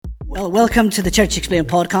Well, welcome to the Church Explained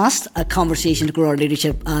podcast, a conversation to grow our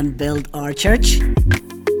leadership and build our church.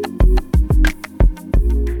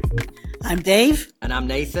 I'm Dave. And I'm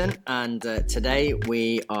Nathan, and today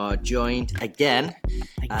we are joined again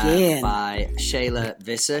by Shaila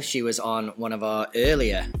Visser. She was on one of our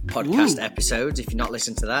earlier podcast episodes. If you've not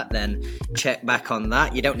listened to that, then check back on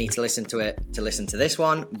that. You don't need to listen to it to listen to this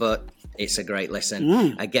one, but it's a great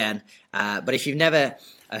listen again. But if you've never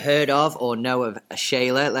heard of or know of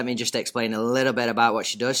Shaila, let me just explain a little bit about what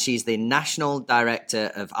she does. She's the National Director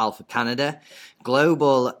of Alpha Canada,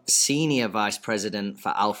 Global Senior Vice President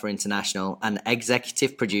for Alpha International, and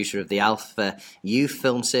Executive Producer of the Alpha Youth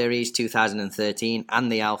Film Series 2013 and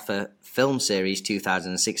the Alpha Film Series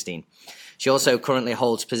 2016. She also currently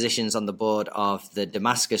holds positions on the board of the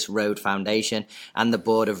Damascus Road Foundation and the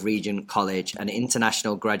board of Regent College, an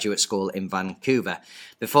international graduate school in Vancouver.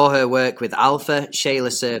 Before her work with Alpha,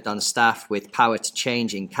 Shaila served on staff with Power to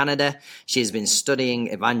Change in Canada. She has been studying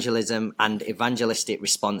evangelism and evangelistic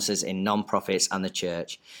responses in non-profits and the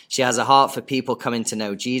church. She has a heart for people coming to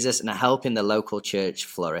know Jesus and helping the local church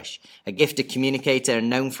flourish. A gifted communicator and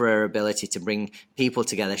known for her ability to bring people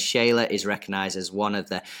together, Shaila is recognized as one of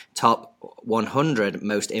the top 100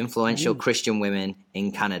 most influential Christian women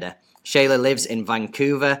in Canada. Shaila lives in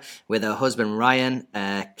Vancouver with her husband Ryan,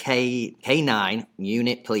 a K9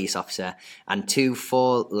 unit police officer, and two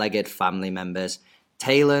four-legged family members,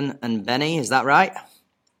 Talon and Benny. Is that right?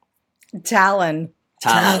 Talon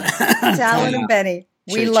and Benny.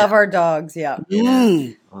 We love our dogs. Yeah.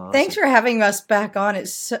 Awesome. Thanks for having us back on.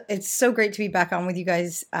 It's so great to be back on with you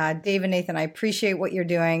guys, Dave and Nathan. I appreciate what you're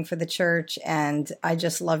doing for the church, and I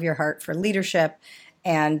just love your heart for leadership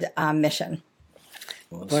and mission.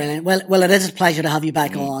 Awesome. Brilliant. Well, it is a pleasure to have you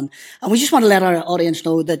back on. And we just want to let our audience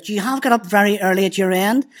know that you have got up very early at your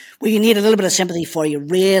end. We need a little bit of sympathy for you,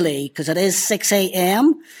 really, because it is 6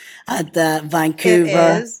 a.m. at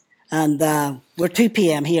Vancouver. It is. And we're 2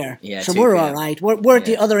 p.m. here. Yeah, so 2 we're p.m. all right. We're at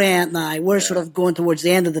the other end now. We're sort of going towards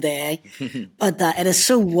the end of the day. But it is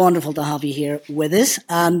so wonderful to have you here with us.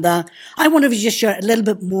 And I wonder if you just share a little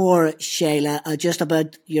bit more, Shaila, just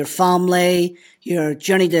about your family, your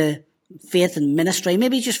journey to faith and ministry,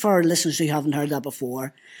 maybe just for our listeners who haven't heard that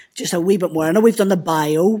before, just a wee bit more. I know we've done the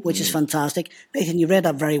bio, which is fantastic. Nathan, you read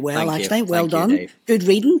that very well, actually. Well done. Dave. Good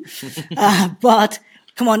reading. But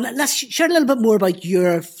come on, let's share a little bit more about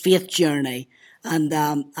your faith journey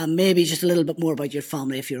and maybe just a little bit more about your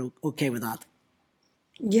family, if you're okay with that.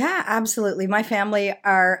 Yeah, absolutely. My family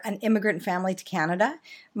are an immigrant family to Canada.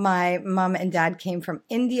 My mom and dad came from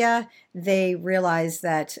India. They realized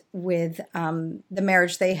that with the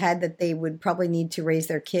marriage they had, that they would probably need to raise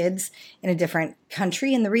their kids in a different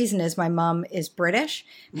country. And the reason is my mom is British,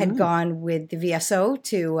 had gone with the VSO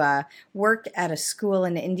to work at a school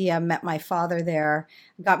in India, met my father there,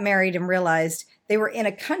 got married and realized they were in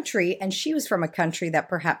a country, and she was from a country that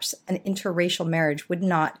perhaps an interracial marriage would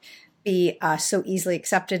not be so easily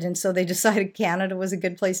accepted. And so they decided Canada was a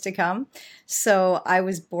good place to come. So I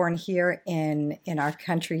was born here in our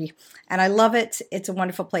country, and I love it. It's a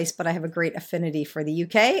wonderful place, but I have a great affinity for the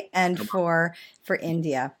UK and for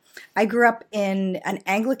India. I grew up in an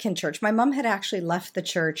Anglican church. My mom had actually left the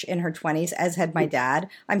church in her 20s, as had my dad.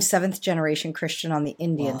 I'm seventh generation Christian on the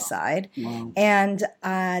Indian side. Wow. And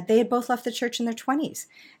they had both left the church in their 20s.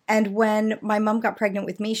 And when my mom got pregnant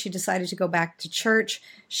with me, she decided to go back to church.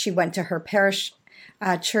 She went to her parish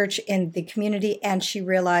church in the community, and she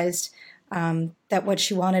realized that what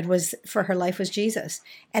she wanted was for her life was Jesus.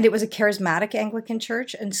 And it was a charismatic Anglican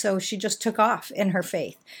church. And so she just took off in her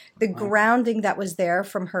faith. The grounding that was there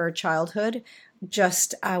from her childhood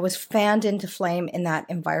just was fanned into flame in that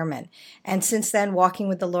environment. And since then, walking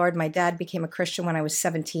with the Lord, my dad became a Christian when I was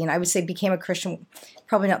 17. I would say became a Christian,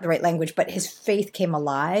 probably not the right language, but his faith came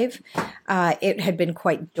alive. It had been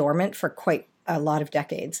quite dormant for quite a lot of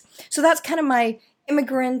decades. So that's kind of my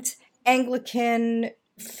immigrant Anglican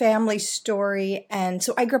family story. And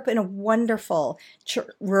so I grew up in a wonderful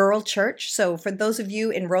rural church. So for those of you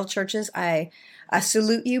in rural churches, I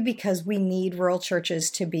salute you, because we need rural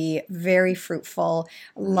churches to be very fruitful,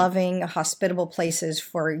 loving, hospitable places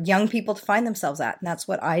for young people to find themselves at. And that's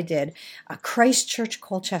what I did. Christ Church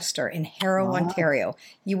Colchester in Harrow, Ontario.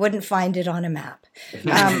 You wouldn't find it on a map.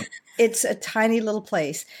 It's a tiny little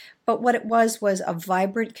place. But what it was a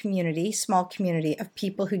vibrant community, small community of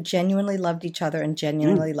people who genuinely loved each other and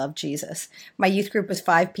genuinely loved Jesus. My youth group was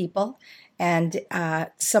 5 people, and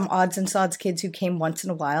some odds and sods kids who came once in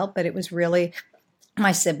a while, but it was really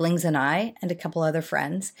my siblings and I and a couple other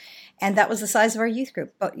friends. And that was the size of our youth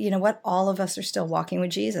group. But you know what? All of us are still walking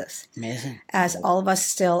with Jesus. Amazing. As all of us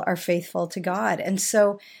still are faithful to God. And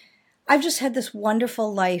so I've just had this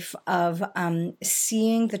wonderful life of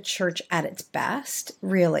seeing the church at its best,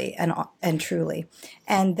 really and truly.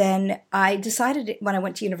 And then I decided when I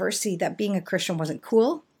went to university that being a Christian wasn't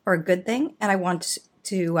cool or a good thing, and I wanted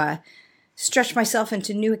to stretch myself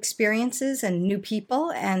into new experiences and new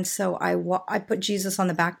people. And so I put Jesus on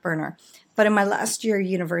the back burner. But in my last year of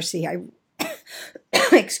university,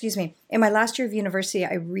 excuse me, in my last year of university,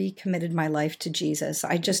 I recommitted my life to Jesus.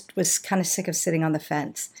 I just was kind of sick of sitting on the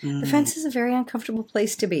fence. The fence is a very uncomfortable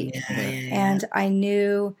place to be. And I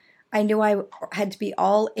knew I had to be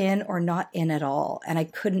all in or not in at all. And I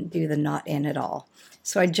couldn't do the not in at all.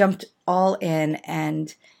 So I jumped all in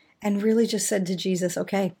and really just said to Jesus,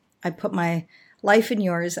 okay, I put my life in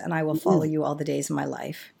yours and I will follow you all the days of my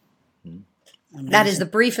life. That is the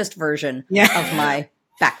briefest version of my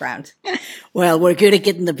background. Well, we're good at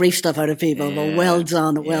getting the brief stuff out of people, but well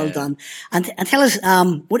done, well done. And tell us,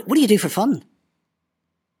 what do you do for fun?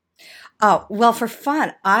 Oh, well, for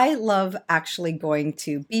fun, I love actually going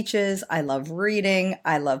to beaches. I love reading.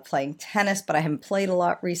 I love playing tennis, but I haven't played a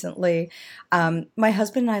lot recently. My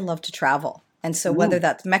husband and I love to travel. And so whether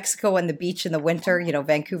that's Mexico and the beach in the winter, you know,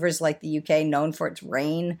 Vancouver's like the UK, known for its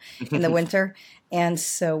rain in the winter. And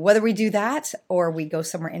so whether we do that or we go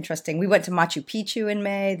somewhere interesting, we went to Machu Picchu in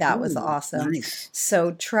May. That was awesome. Nice.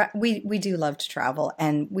 So we do love to travel,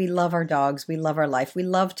 and we love our dogs. We love our life. We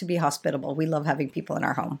love to be hospitable. We love having people in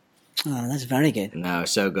our home. Oh, that's very good. No,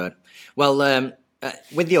 so good. Well,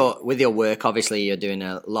 with your work, obviously you're doing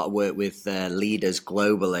a lot of work with leaders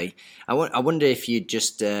globally. I wonder if you'd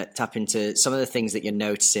just tap into some of the things that you're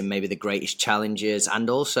noticing, maybe the greatest challenges and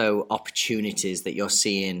also opportunities that you're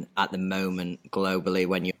seeing at the moment globally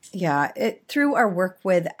when you. Yeah, through our work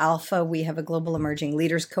with Alpha, we have a global emerging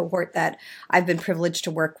leaders cohort that I've been privileged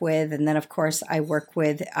to work with, and then of course I work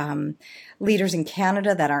with leaders in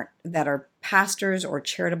Canada that are pastors or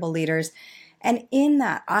charitable leaders, and in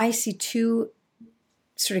that I see two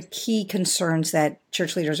sort of key concerns that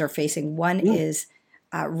church leaders are facing. One is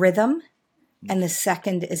rhythm, and the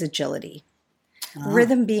second is agility.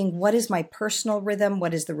 Rhythm being, what is my personal rhythm?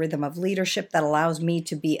 What is the rhythm of leadership that allows me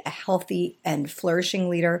to be a healthy and flourishing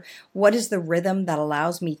leader? What is the rhythm that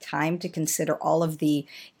allows me time to consider all of the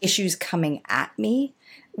issues coming at me?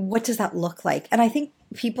 What does that look like? And I think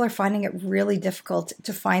people are finding it really difficult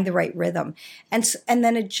to find the right rhythm. And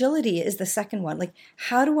then agility is the second one. Like,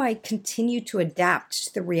 how do I continue to adapt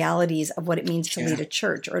to the realities of what it means to lead a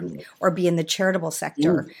church or be in the charitable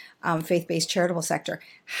sector, faith-based charitable sector?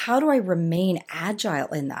 How do I remain agile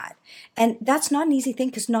in that? And that's not an easy thing,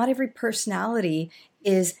 because not every personality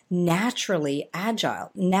is naturally agile,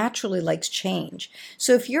 naturally likes change.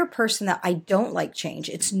 So if you're a person that I don't like change,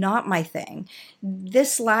 it's not my thing,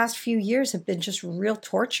 this last few years have been just real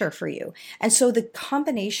torture for you. And so the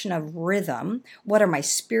combination of rhythm, what are my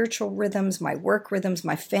spiritual rhythms, my work rhythms,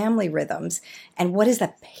 my family rhythms, and what is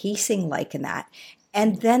the pacing like in that?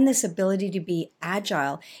 And then this ability to be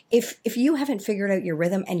agile. If you haven't figured out your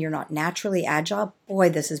rhythm and you're not naturally agile, boy,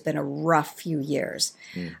 this has been a rough few years.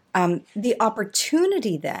 The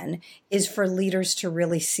opportunity then is for leaders to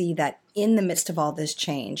really see that in the midst of all this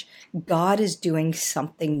change, God is doing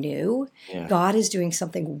something new. Yeah. God is doing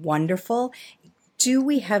something wonderful. Do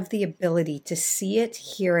we have the ability to see it,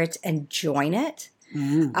 hear it, and join it?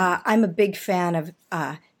 I'm a big fan of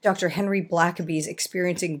Dr. Henry Blackaby's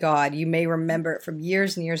Experiencing God. You may remember it from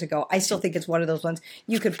years and years ago. I still think it's one of those ones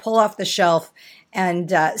you could pull off the shelf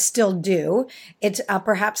and still do. It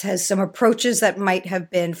perhaps has some approaches that might have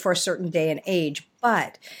been for a certain day and age,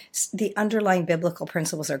 but the underlying biblical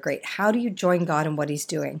principles are great. How do you join God in what he's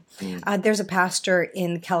doing? There's a pastor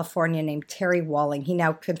in California named Terry Walling. He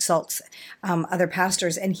now consults other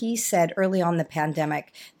pastors, and he said early on in the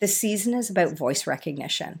pandemic, the season is about voice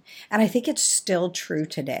recognition. And I think it's still true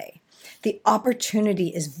today. The opportunity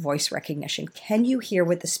is voice recognition. Can you hear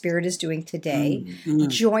what the Spirit is doing today?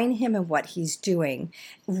 Join him in what he's doing,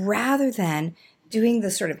 rather than doing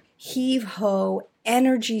the sort of heave-ho,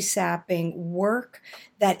 energy-sapping work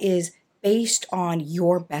that is based on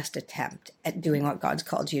your best attempt at doing what God's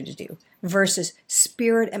called you to do, versus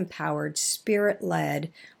Spirit-empowered,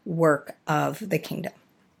 Spirit-led work of the kingdom.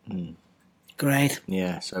 Great.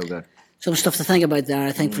 Yeah, so good. Some stuff to think about there,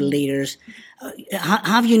 I think, for leaders.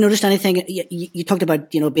 Have you noticed anything? You talked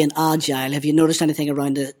about, being agile. Have you noticed anything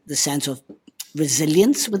around the sense of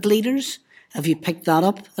resilience with leaders? Have you picked that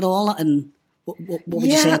up at all? And what would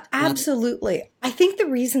you say? Yeah, absolutely. I think the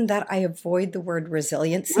reason that I avoid the word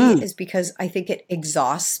resiliency is because I think it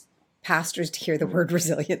exhausts pastors to hear the word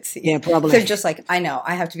resiliency. Yeah, probably. They're just like, I know,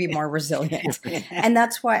 I have to be more resilient. And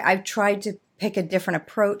that's why I've tried to pick a different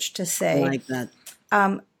approach to say, I like that.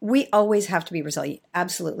 we always have to be resilient,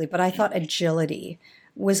 absolutely. But I thought agility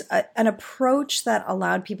was an approach that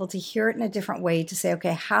allowed people to hear it in a different way, to say,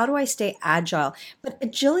 okay, how do I stay agile? But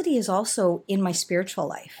agility is also in my spiritual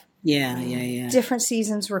life. Yeah. Different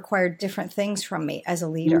seasons require different things from me as a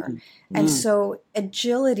leader. And so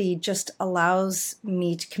agility just allows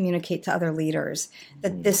me to communicate to other leaders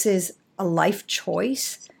that this is a life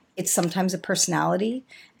choice. It's sometimes a personality,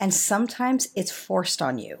 and sometimes it's forced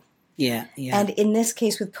on you. Yeah. And in this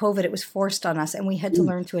case with COVID, it was forced on us, and we had to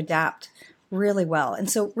learn to adapt really well. And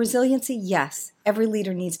so resiliency, yes, every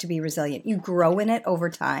leader needs to be resilient. You grow in it over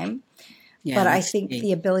time. Yeah, but I think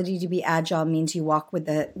the ability to be agile means you walk with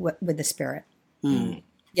the Spirit.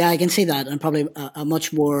 Yeah, I can see that, and probably a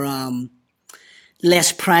much more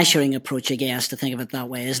less pressuring approach, I guess, to think of it that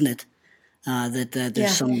way, isn't it? That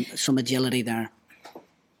there's some agility there.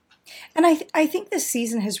 And I think this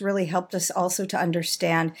season has really helped us also to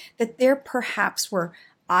understand that there perhaps were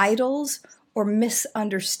idols or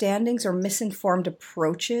misunderstandings or misinformed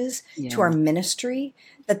approaches to our ministry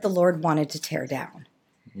that the Lord wanted to tear down.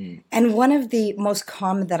 And one of the most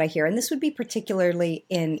common that I hear, and this would be particularly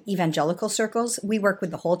in evangelical circles, we work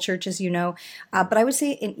with the whole church, as you know, but I would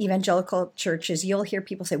say in evangelical churches, you'll hear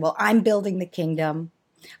people say, well, I'm building the kingdom.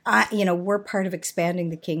 We're part of expanding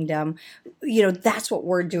the kingdom. That's what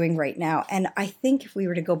we're doing right now. And I think if we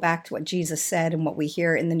were to go back to what Jesus said and what we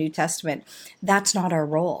hear in the New Testament, that's not our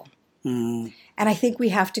role. And I think we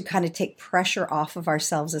have to kind of take pressure off of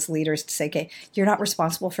ourselves as leaders to say, okay, you're not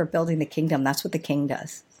responsible for building the kingdom. That's what the king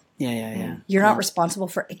does. Yeah. You're not responsible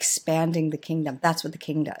for expanding the kingdom. That's what the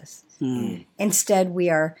king does. Instead, we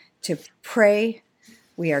are to pray.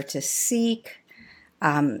 We are to seek.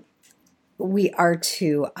 We are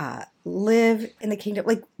to live in the kingdom.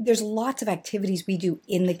 Like, there's lots of activities we do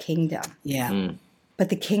in the kingdom. Yeah. But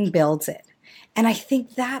the king builds it. And I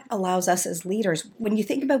think that allows us as leaders, when you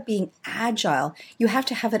think about being agile, you have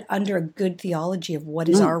to have it under a good theology of what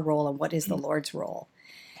is our role and what is the Lord's role.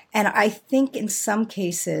 And I think in some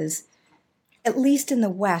cases, at least in the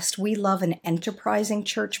West, we love an enterprising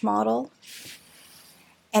church model.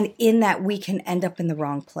 And in that, we can end up in the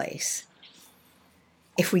wrong place.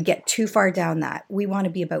 If we get too far down that, we want to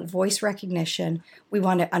be about voice recognition. We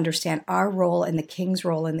want to understand our role and the king's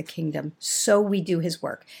role in the kingdom, so we do his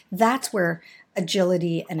work. That's where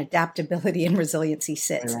agility and adaptability and resiliency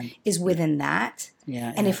sits, is within that.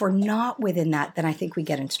 And if we're not within that, then I think we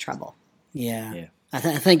get into trouble. I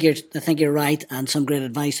think you're right, and some great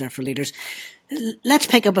advice there for leaders. Let's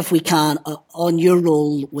pick up, if we can, on your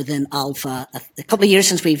role within Alpha. A couple of years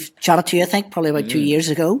since we've chatted to you, I think, probably about 2 years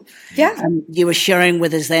ago. Yeah. You were sharing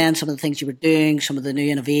with us then some of the things you were doing, some of the new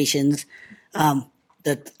innovations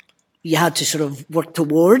that you had to sort of work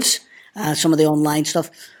towards, some of the online stuff.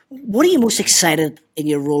 What are you most excited in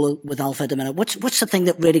your role with Alpha at the minute? What's the thing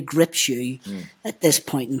that really grips you at this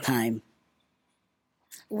point in time?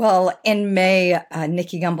 Well, in May,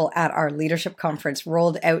 Nikki Gumbel at our leadership conference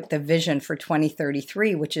rolled out the vision for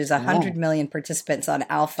 2033, which is 100 million participants on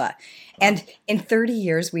Alpha. And in 30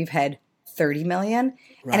 years, we've had 30 million.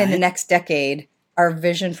 Right. And in the next decade, our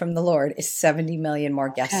vision from the Lord is 70 million more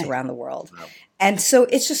guests around the world. Wow. And so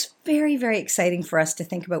it's just very, very exciting for us to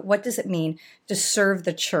think about, what does it mean to serve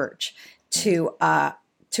the church, to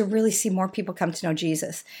really see more people come to know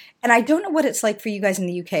Jesus. And I don't know what it's like for you guys in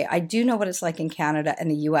the UK. I do know what it's like in Canada and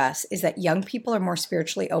the US, is that young people are more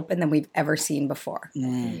spiritually open than we've ever seen before.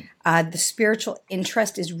 The spiritual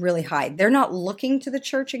interest is really high. They're not looking to the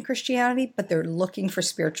church and Christianity, but they're looking for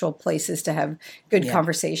spiritual places to have good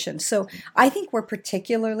conversations. So I think we're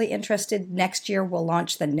particularly interested. Next year, we'll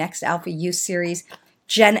launch the next Alpha Youth Series.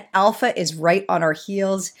 Gen Alpha is right on our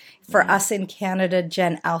heels. For us in Canada,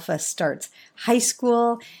 Gen Alpha starts high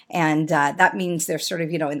school, and that means they're sort of,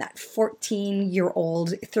 in that 13,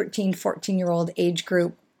 14-year-old age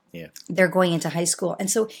group. Yeah. They're going into high school.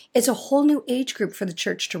 And so it's a whole new age group for the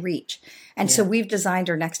church to reach. And so we've designed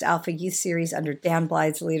our next Alpha Youth Series under Dan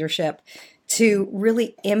Blythe's leadership to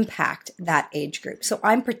really impact that age group. So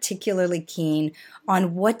I'm particularly keen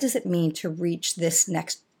on, what does it mean to reach this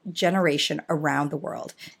next generation around the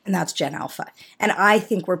world, and that's Gen Alpha. And I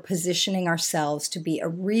think we're positioning ourselves to be a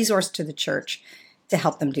resource to the church to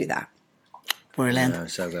help them do that. Brilliant.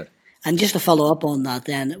 So good. And just to follow up on that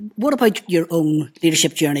then, what about your own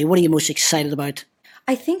leadership journey? What are you most excited about?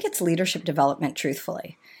 I think it's leadership development,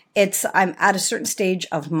 truthfully. I'm at a certain stage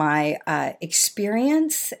of my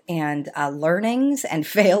experience and learnings and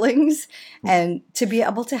failings, and to be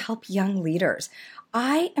able to help young leaders.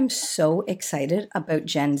 I am so excited about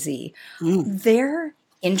Gen Z. Their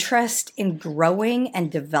interest in growing and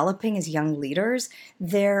developing as young leaders,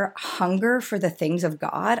 their hunger for the things of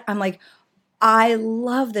God. I'm like, I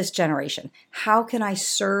love this generation. How can I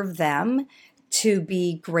serve them to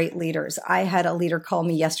be great leaders? I had a leader call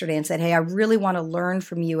me yesterday and said, hey, I really want to learn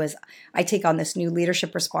from you as I take on this new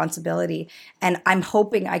leadership responsibility. And I'm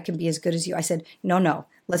hoping I can be as good as you. I said, no,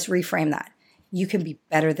 let's reframe that. You can be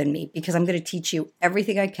better than me because I'm going to teach you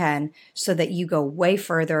everything I can so that you go way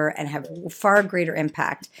further and have far greater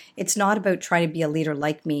impact. It's not about trying to be a leader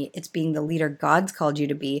like me. It's being the leader God's called you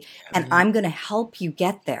to be. And I'm going to help you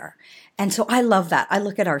get there. And so I love that. I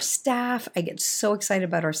look at our staff. I get so excited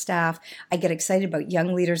about our staff. I get excited about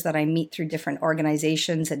young leaders that I meet through different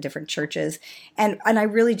organizations and different churches. And I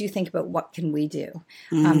really do think about what can we do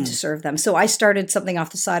to serve them. So I started something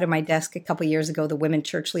off the side of my desk a couple of years ago, the Women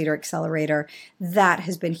Church Leader Accelerator. That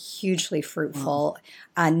has been hugely fruitful.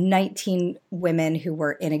 19 women who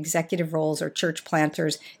were in executive roles or church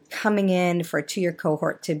planters coming in for a 2-year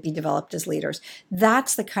cohort to be developed as leaders.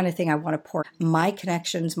 That's the kind of thing I want to pour my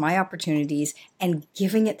connections, my opportunities, and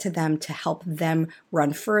giving it to them to help them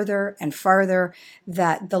run further and farther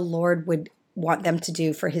that the Lord would want them to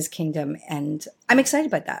do for his kingdom. And I'm excited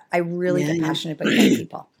about that. I really get passionate about young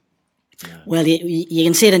people. Well, you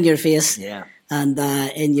can see it in your face. Yeah. And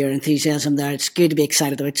in your enthusiasm there. It's good to be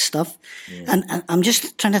excited about stuff. Yeah. And I'm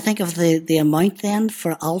just trying to think of the amount then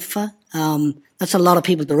for Alpha. That's a lot of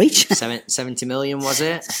people to reach. 70 million, was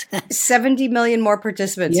it? 70 million more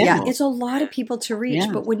participants. Yeah. It's a lot of people to reach.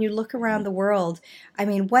 Yeah. But when you look around the world, I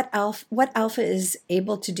mean, what Alpha is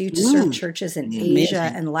able to do to serve churches in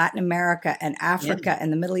Asia and Latin America and Africa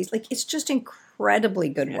and the Middle East, like it's just incredibly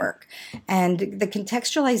good work. And the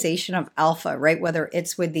contextualization of Alpha, right? Whether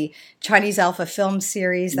it's with the Chinese Alpha film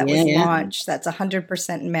series that was launched, that's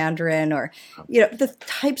 100% in Mandarin, or, the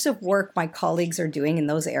types of work my colleagues are doing in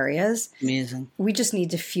those areas. Amazing. We just need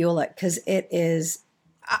to fuel it because it is,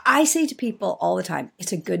 I say to people all the time,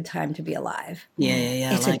 it's a good time to be alive.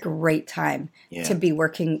 Yeah. It's a great time to be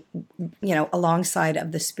working, alongside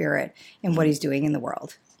of the Spirit in what he's doing in the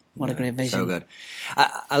world. What a great vision. So good.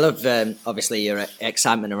 I love, obviously, your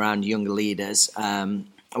excitement around younger leaders.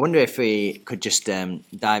 I wonder if we could just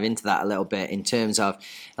dive into that a little bit in terms of,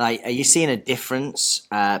 are you seeing a difference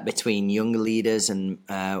between younger leaders and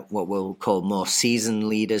what we'll call more seasoned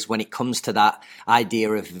leaders when it comes to that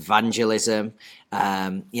idea of evangelism?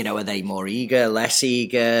 Are they more eager, less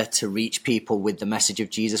eager to reach people with the message of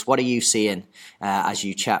Jesus? What are you seeing as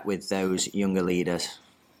you chat with those younger leaders?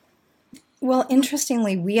 Well,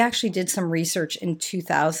 interestingly, we actually did some research in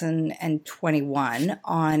 2021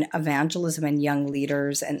 on evangelism and young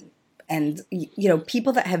leaders and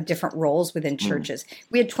people that have different roles within churches.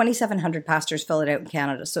 We had 2,700 pastors fill it out in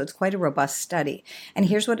Canada, so it's quite a robust study. And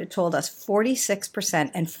here's what it told us. 46%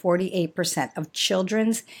 and 48% of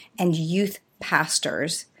children's and youth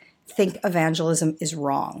pastors think evangelism is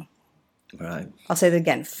wrong. Right. I'll say that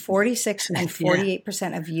again. 46 and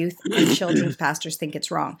 48% of youth and children's pastors think it's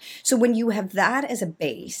wrong. So when you have that as a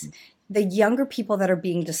base, the younger people that are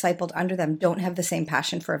being discipled under them don't have the same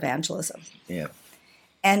passion for evangelism. Yeah.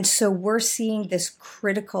 And so we're seeing this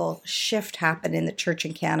critical shift happen in the church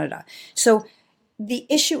in Canada. So the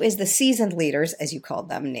issue is the seasoned leaders, as you called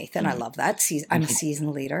them, Nathan. I love that. I'm a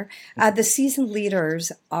seasoned leader. The seasoned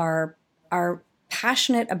leaders are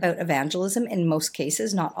passionate about evangelism in most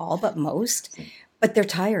cases, not all, but most, but they're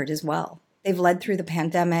tired as well. They've led through the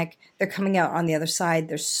pandemic. They're coming out on the other side.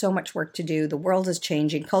 There's so much work to do. The world is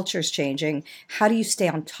changing. Culture is changing. How do you stay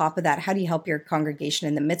on top of that? How do you help your congregation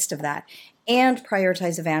in the midst of that and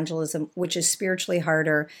prioritize evangelism, which is spiritually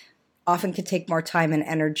harder, often could take more time and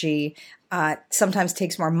energy, sometimes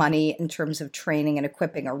takes more money in terms of training and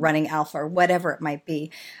equipping or running Alpha or whatever it might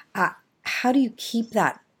be. How do you keep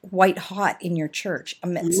that white hot in your church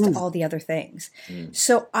amidst all the other things?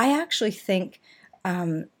 So I actually think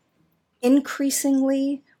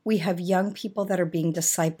increasingly we have young people that are being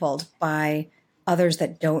discipled by others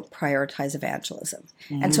that don't prioritize evangelism.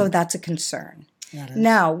 And so that's a concern.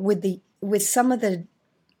 Now, with some of the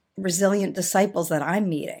resilient disciples that I'm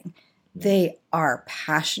meeting, they are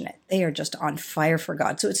passionate. They are just on fire for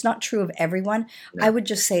God. So it's not true of everyone. No. I would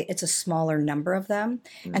just say it's a smaller number of them.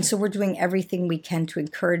 And so we're doing everything we can to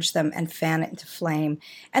encourage them and fan it into flame.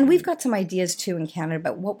 And we've got some ideas too in Canada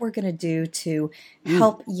about what we're going to do to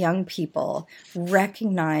help young people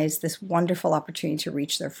recognize this wonderful opportunity to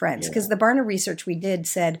reach their friends. Because the Barna research we did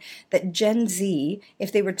said that Gen Z,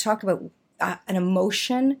 if they were to talk about an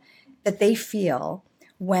emotion that they feel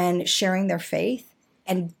when sharing their faith,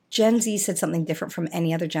 and Gen Z said something different from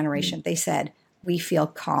any other generation. They said, we feel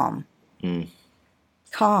calm.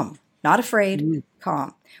 Calm. not afraid,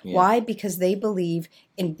 calm. Yeah. Why? Because they believe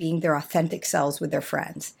in being their authentic selves with their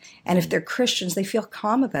friends. And if they're Christians, they feel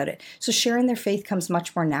calm about it. So sharing their faith comes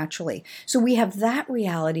much more naturally. So we have that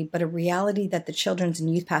reality, but a reality that the children's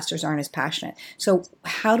and youth pastors aren't as passionate. So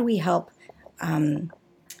how do we help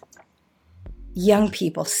young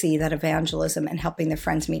people see that evangelism and helping their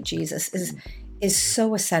friends meet Jesus is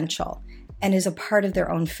so essential and is a part of their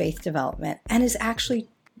own faith development and is actually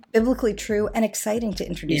biblically true and exciting to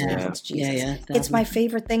introduce people to Jesus. It's my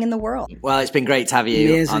favorite thing in the world. Well, it's been great to have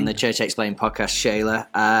you on the Church Explained podcast,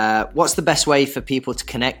 Shaila. What's the best way for people to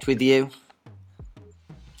connect with you?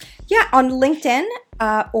 Yeah, on LinkedIn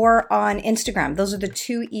or on Instagram. Those are the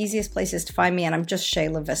two easiest places to find me, and I'm just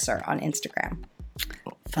Shaila Visser on Instagram.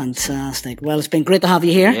 Fantastic. Well, it's been great to have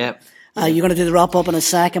you here. Yep. You're going to do the wrap up in a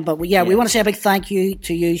second, but we want to say a big thank you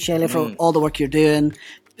to you, Shaila, for all the work you're doing.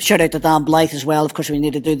 Shout out to Dan Blythe as well. Of course, we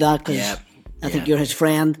need to do that because I think you're his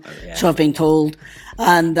friend. So I've been told.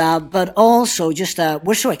 And but also, just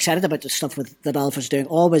we're so excited about the stuff that Alpha's doing.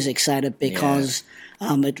 Always excited because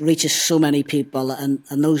it reaches so many people, and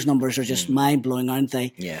those numbers are just mind blowing, aren't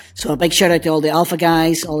they? Yeah. So a big shout out to all the Alpha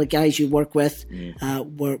guys, all the guys you work with.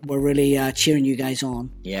 We're really cheering you guys on.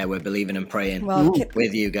 Yeah, we're believing and praying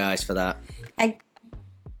with you guys for that. Can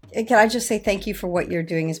I just say thank you for what you're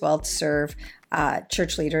doing as well to serve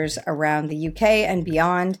church leaders around the UK and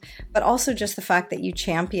beyond, but also just the fact that you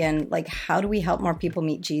champion, like, how do we help more people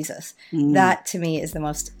meet Jesus? That to me is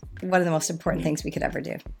one of the most important things we could ever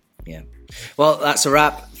do. Yeah. Well, that's a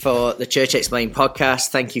wrap for the Church Explained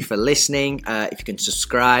podcast. Thank you for listening. If you can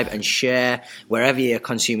subscribe and share wherever you're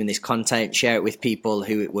consuming this content, share it with people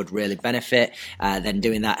who it would really benefit. Then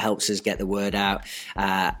doing that helps us get the word out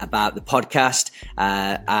about the podcast.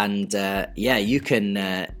 You can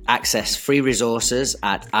access free resources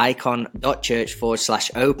at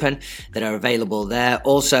icon.church/open that are available there.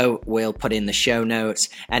 Also, we'll put in the show notes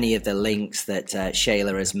any of the links that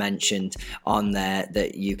Shaila has mentioned on there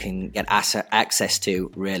that you can get access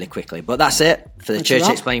to really quickly. But that's it for the Church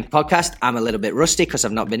Explained podcast. I'm a little bit rusty because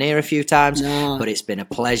I've not been here a few times, but it's been a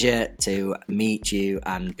pleasure to meet you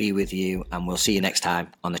and be with you, and we'll see you next time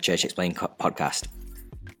on the Church Explained podcast.